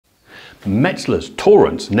Metzeler's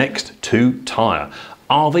Tourance Next 2 Tyre.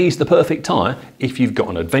 Are these the perfect tyre if you've got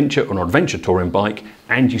an adventure or an adventure touring bike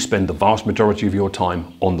and you spend the vast majority of your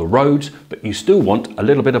time on the roads, but you still want a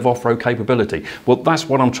little bit of off-road capability? Well, that's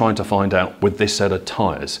what I'm trying to find out with this set of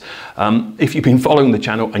tyres. If you've been following the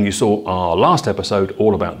channel and you saw our last episode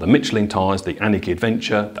all about the Michelin tyres, the Aniki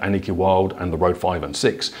Adventure, the Aniki Wild and the Road 5 and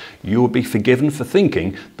 6, you would be forgiven for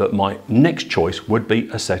thinking that my next choice would be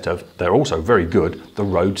a set of, they're also very good, the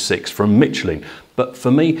Road 6 from Michelin. But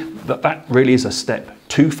for me, that really is a step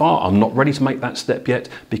too far. I'm not ready to make that step yet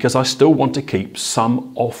because I still want to keep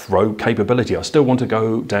some off-road capability. I still want to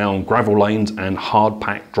go down gravel lanes and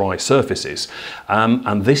hard-packed dry surfaces.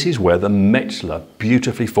 And this is where the Metzeler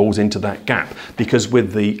beautifully falls into that gap, because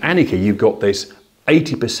with the Aniki, you've got this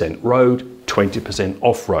 80% road, 20%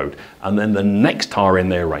 off-road, and then the next tyre in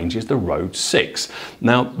their range is the Road 6.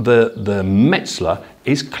 Now the Metzeler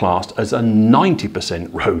is classed as a 90%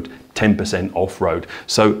 road, 10% off-road.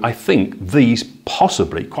 So I think these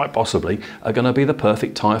possibly, quite possibly, are going to be the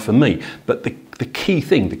perfect tyre for me. But the key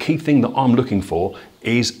thing that I'm looking for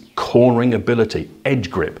is cornering ability, edge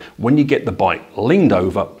grip. When you get the bike leaned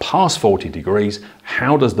over past 40 degrees,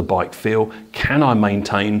 how does the bike feel? Can I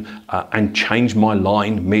maintain and change my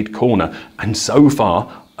line mid-corner? And so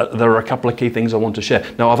far, there are a couple of key things I want to share.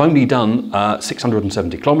 Now, I've only done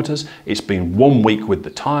 670 kilometers. It's been 1 week with the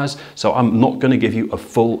tyres, so I'm not going to give you a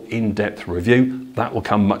full in-depth review. That will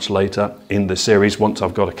come much later in the series once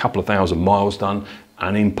I've got a couple of thousand miles done.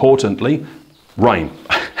 And importantly, rain.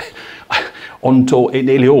 On tour, it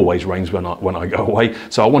nearly always rains when I go away,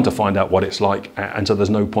 so I want to find out what it's like, and so there's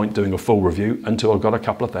no point doing a full review until I've got a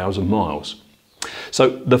couple of thousand miles. So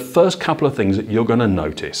the first couple of things that you're going to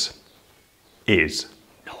notice is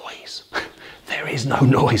noise. There is no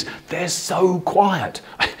noise. They're so quiet.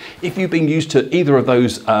 If you've been used to either of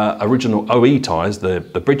those original OE tyres, the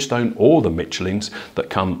Bridgestone or the Michelins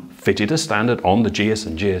that come fitted as standard on the GS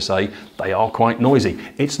and GSA, they are quite noisy.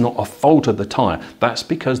 It's not a fault of the tyre. That's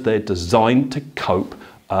because they're designed to cope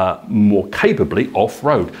more capably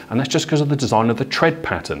off-road. And that's just because of the design of the tread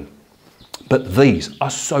pattern. But these are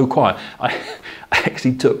so quiet.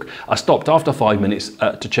 I stopped after 5 minutes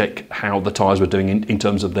to check how the tyres were doing in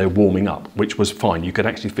terms of their warming up, which was fine. You could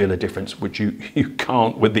actually feel a difference, which you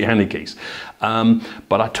can't with the Anikis.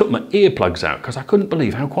 But I took my earplugs out because I couldn't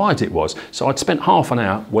believe how quiet it was. So I'd spent half an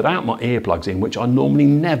hour without my earplugs in, which I normally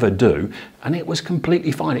never do, and it was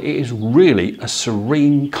completely fine. It is really a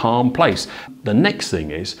serene, calm place. The next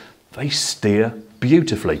thing is they steer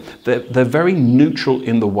beautifully. They're very neutral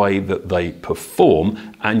in the way that they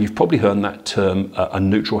perform, and you've probably heard that term, a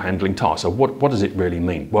neutral handling tyre. So what does it really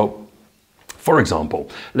mean? Well, for example,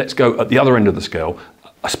 let's go at the other end of the scale,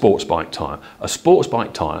 a sports bike tyre. A sports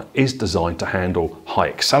bike tyre is designed to handle high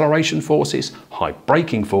acceleration forces, high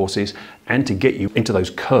braking forces, and to get you into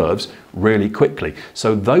those curves really quickly.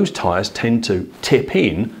 So those tyres tend to tip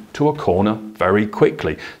in to a corner very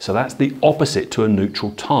quickly. So that's the opposite to a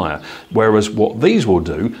neutral tyre. Whereas what these will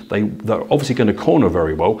do, they're obviously going to corner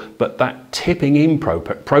very well, but that tipping in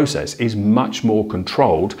process is much more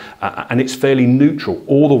controlled, and it's fairly neutral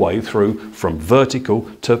all the way through from vertical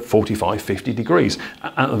to 45, 50 degrees.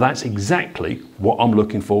 And that's exactly what I'm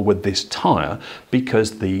looking for with this tyre,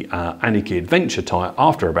 because the Aniki Adventure tyre,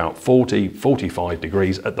 after about 40, 45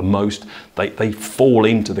 degrees at the most, they fall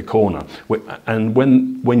into the corner. And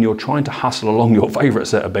when you're trying to hustle along your favourite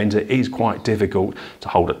set of bends, it is quite difficult to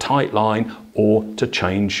hold a tight line or to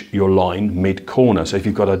change your line mid-corner. So if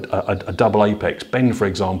you've got a double apex bend, for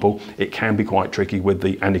example, it can be quite tricky with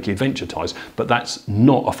the Aniki Adventure tyres. But that's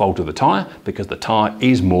not a fault of the tyre, because the tyre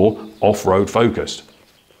is more off-road focused.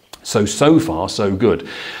 So far, so good.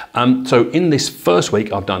 So in this first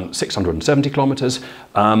week, I've done 670 kilometres.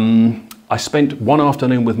 I spent one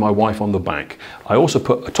afternoon with my wife on the back. I also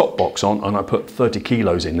put a top box on, and I put 30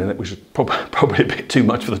 kilos in, and it was probably a bit too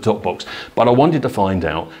much for the top box. But I wanted to find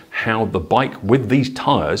out how the bike with these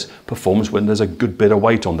tyres performs when there's a good bit of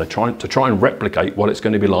weight on. They're trying and replicate what it's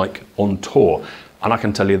going to be like on tour. And I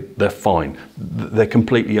can tell you they're fine. They're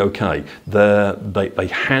completely okay. They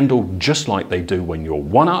handle just like they do when you're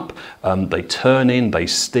one up. They turn in, they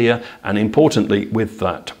steer, and importantly with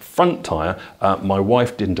that front tyre, my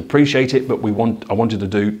wife didn't appreciate it, but I wanted to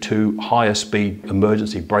do 2 higher speed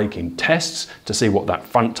emergency braking tests to see what that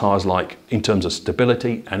front tyre's like in terms of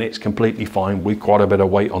stability, and it's completely fine with quite a bit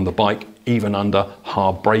of weight on the bike, even under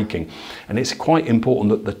hard braking. And it's quite important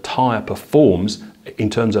that the tyre performs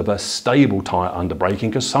in terms of a stable tyre under braking,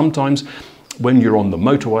 because sometimes when you're on the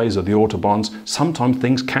motorways or the autobahns, sometimes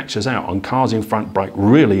things catch us out and cars in front brake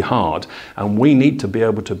really hard, and we need to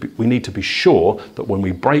be sure that when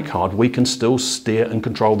we brake hard, we can still steer and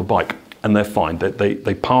control the bike. and they're fine.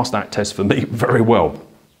 They pass that test for me very well.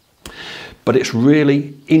 But it's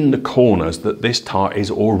really in the corners that this tyre is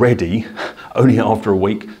already, only after a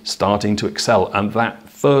week, starting to excel. And that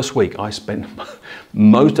first week I spent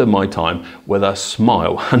most of my time with a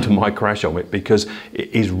smile under my crash helmet because it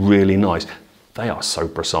is really nice. They are so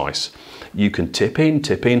precise. You can tip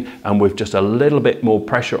in, and with just a little bit more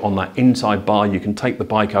pressure on that inside bar, you can take the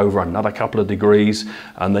bike over another couple of degrees,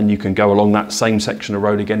 and then you can go along that same section of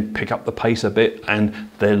road again, pick up the pace a bit, and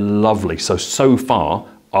they're lovely. So far,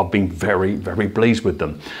 I've been very, very pleased with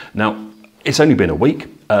them. Now, it's only been a week.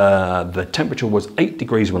 The temperature was 8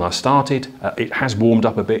 degrees when I started. It has warmed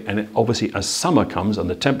up a bit, and obviously as summer comes and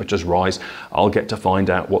the temperatures rise, I'll get to find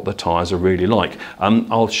out what the tyres are really like.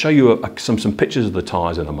 I'll show you some pictures of the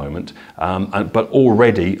tyres in a moment, but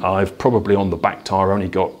already I've probably on the back tyre only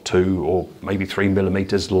got 2 or maybe 3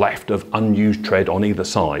 millimeters left of unused tread on either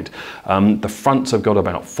side. The fronts have got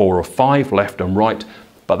about 4 or 5 left and right,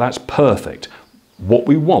 but that's perfect. What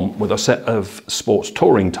we want with a set of sports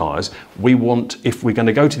touring tyres, we want, if we're going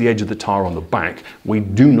to go to the edge of the tyre on the back, we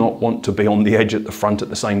do not want to be on the edge at the front at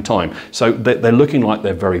the same time. So they're looking like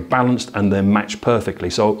they're very balanced and they're matched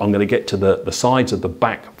perfectly. So I'm going to get to the sides of the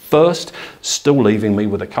back first, still leaving me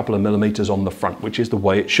with a couple of millimeters on the front, which is the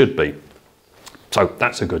way it should be. So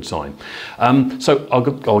that's a good sign. So I'm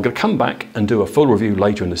going to come back and do a full review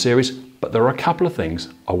later in the series, but there are a couple of things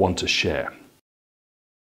I want to share.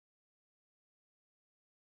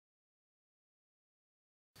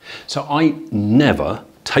 So I never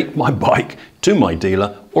take my bike to my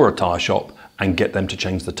dealer or a tyre shop and get them to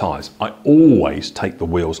change the tyres. I always take the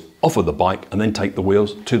wheels off of the bike and then take the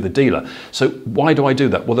wheels to the dealer. So why do I do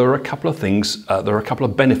that? Well, there are a couple of things, there are a couple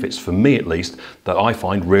of benefits for me at least that I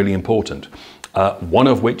find really important. One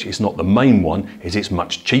of which is not the main one, is it's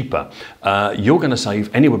much cheaper. You're going to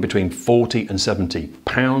save anywhere between 40 and 70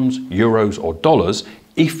 pounds, euros or dollars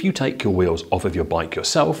if you take your wheels off of your bike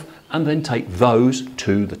yourself and then take those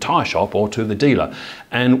to the tyre shop or to the dealer.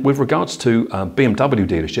 And with regards to BMW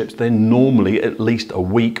dealerships, they're normally at least a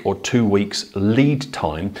week or 2 weeks lead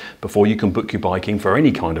time before you can book your bike in for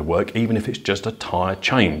any kind of work, even if it's just a tyre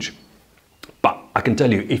change. But I can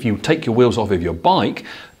tell you, if you take your wheels off of your bike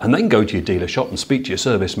and then go to your dealer shop and speak to your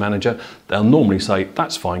service manager, they'll normally say,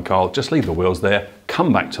 that's fine, Carl, just leave the wheels there,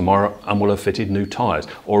 come back tomorrow and we'll have fitted new tyres,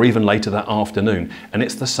 or even later that afternoon. And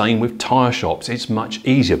it's the same with tyre shops. It's much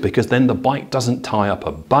easier because then the bike doesn't tie up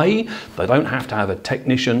a bay. They don't have to have a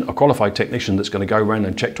technician, a qualified technician that's going to go around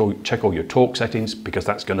and check all your torque settings, because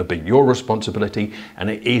that's going to be your responsibility, and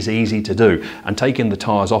it is easy to do. And taking the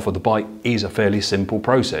tyres off of the bike is a fairly simple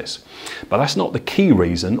process. But that's not the key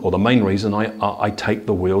reason or the main reason I take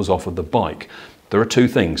the wheels off of the bike. There are two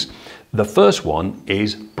things. The first one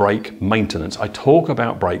is brake maintenance. I talk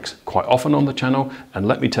about brakes quite often on the channel, and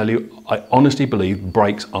let me tell you, I honestly believe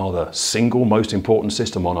brakes are the single most important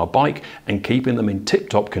system on our bike, and keeping them in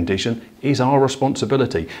tip-top condition is our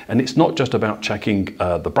responsibility. And it's not just about checking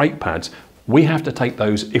the brake pads. We have to take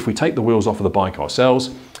those, if we take the wheels off of the bike ourselves,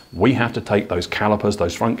 we have to take those calipers,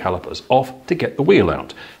 those front calipers off to get the wheel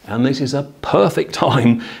out. And this is a perfect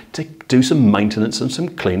time to do some maintenance and some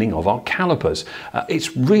cleaning of our calipers.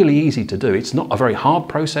 It's really easy to do. It's not a very hard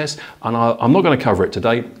process, and I'm not going to cover it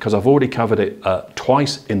today because I've already covered it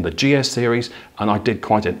twice in the GS series, and I did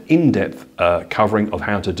quite an in-depth covering of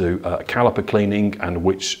how to do caliper cleaning and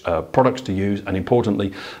which products to use, and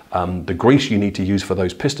importantly, the grease you need to use for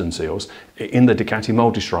those piston seals in the Ducati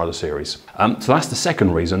Multistrada series. So that's the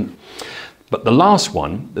second reason. But the last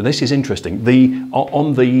one, this is interesting,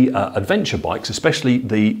 on the adventure bikes, especially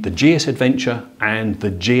the GS Adventure and the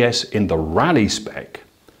GS in the rally spec,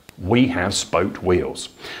 we have spoked wheels.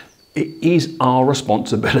 It is our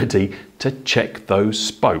responsibility to check those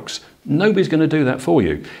spokes. Nobody's going to do that for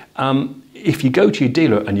you. If you go to your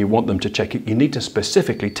dealer and you want them to check it, you need to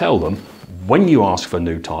specifically tell them when you ask for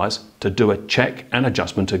new tyres to do a check and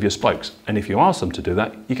adjustment of your spokes. And if you ask them to do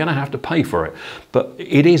that, you're going to have to pay for it. But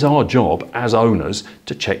it is our job as owners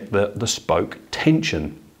to check the spoke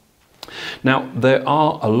tension. Now, there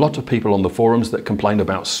are a lot of people on the forums that complain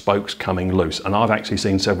about spokes coming loose, and I've actually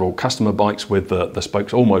seen several customer bikes with the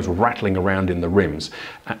spokes almost rattling around in the rims,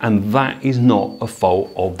 and that is not a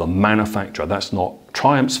fault of the manufacturer. That's not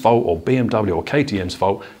Triumph's fault or BMW or KTM's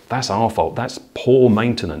fault. That's our fault. That's poor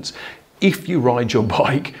maintenance. If you ride your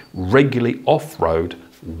bike regularly off-road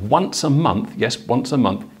once a month, yes, once a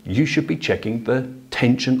month, you should be checking the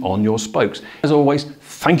tension on your spokes. As always,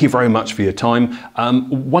 thank you very much for your time.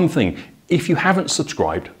 One thing, if you haven't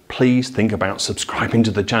subscribed, please think about subscribing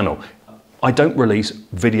to the channel. I don't release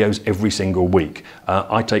videos every single week.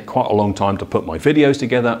 I take quite a long time to put my videos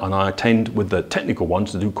together, and I tend with the technical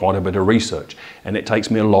ones to do quite a bit of research, and it takes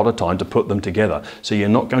me a lot of time to put them together. So you're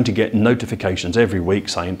not going to get notifications every week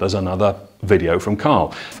saying there's another video from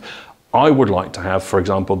Carl. I would like to have, for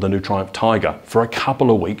example, the new Triumph Tiger for a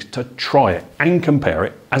couple of weeks to try it and compare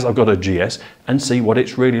it as I've got a GS and see what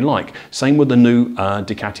it's really like. Same with the new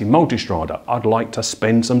Ducati Multistrada. I'd like to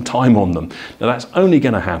spend some time on them. Now that's only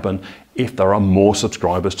going to happen if there are more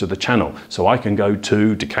subscribers to the channel. So I can go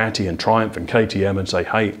to Ducati and Triumph and KTM and say,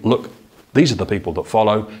 hey, look, these are the people that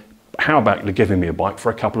follow. How about giving me a bike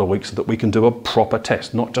for a couple of weeks so that we can do a proper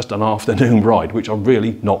test, not just an afternoon ride, which I'm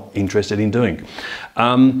really not interested in doing.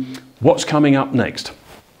 What's coming up next?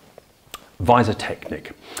 Visor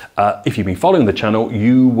Technic. If you've been following the channel,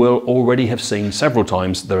 you will already have seen several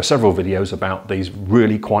times, there are several videos about these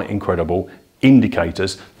really quite incredible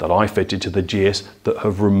indicators that I fitted to the GS that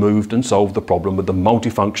have removed and solved the problem with the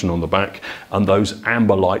multifunction on the back and those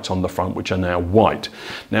amber lights on the front, which are now white.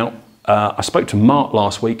 Now, I spoke to Mark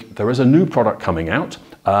last week. There is a new product coming out.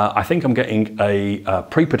 I think I'm getting a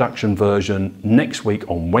pre-production version next week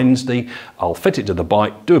on Wednesday. I'll fit it to the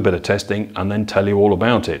bike, do a bit of testing, and then tell you all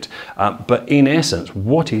about it. But in essence,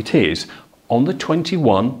 what it is, on the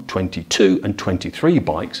 21, 22 and 23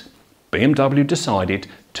 bikes, BMW decided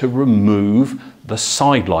to remove the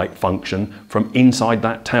side light function from inside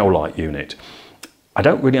that tail light unit. I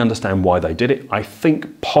don't really understand why they did it. I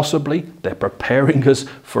think possibly they're preparing us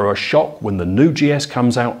for a shock when the new GS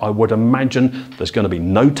comes out. I would imagine there's going to be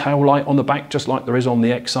no tail light on the back, just like there is on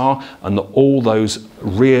the XR, and that all those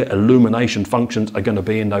rear illumination functions are going to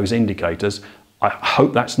be in those indicators. I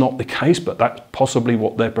hope that's not the case, but that's possibly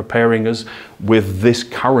what they're preparing us with this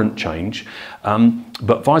current change.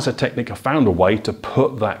 But Visor Technic have found a way to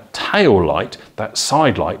put that tail light, that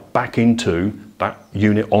side light, back into that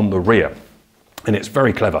unit on the rear. And it's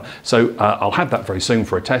very clever. So I'll have that very soon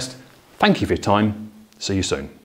for a test. Thank you for your time. See you soon.